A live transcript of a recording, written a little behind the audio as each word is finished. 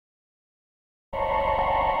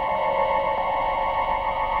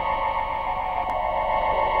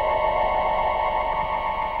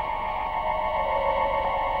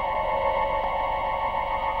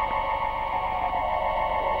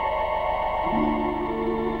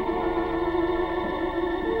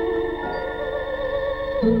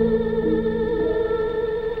Good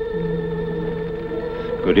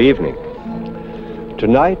evening.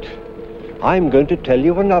 Tonight, I'm going to tell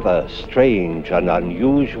you another strange and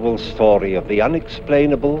unusual story of the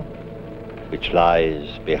unexplainable which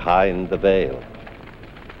lies behind the veil.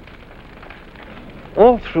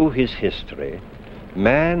 All through his history,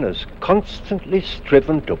 man has constantly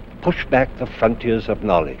striven to push back the frontiers of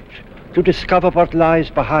knowledge, to discover what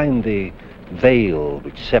lies behind the veil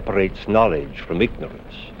which separates knowledge from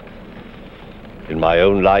ignorance. In my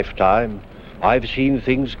own lifetime, I've seen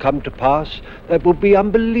things come to pass that would be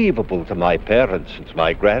unbelievable to my parents and to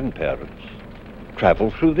my grandparents.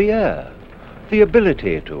 Travel through the air, the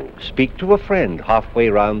ability to speak to a friend halfway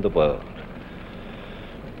round the world.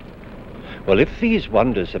 Well, if these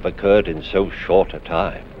wonders have occurred in so short a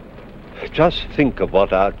time, just think of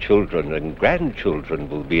what our children and grandchildren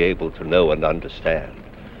will be able to know and understand.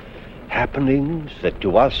 Happenings that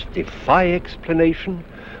to us defy explanation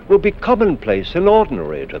will be commonplace and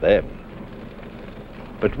ordinary to them.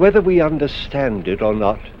 But whether we understand it or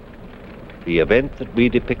not, the event that we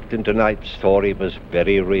depict in tonight's story was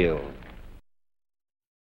very real.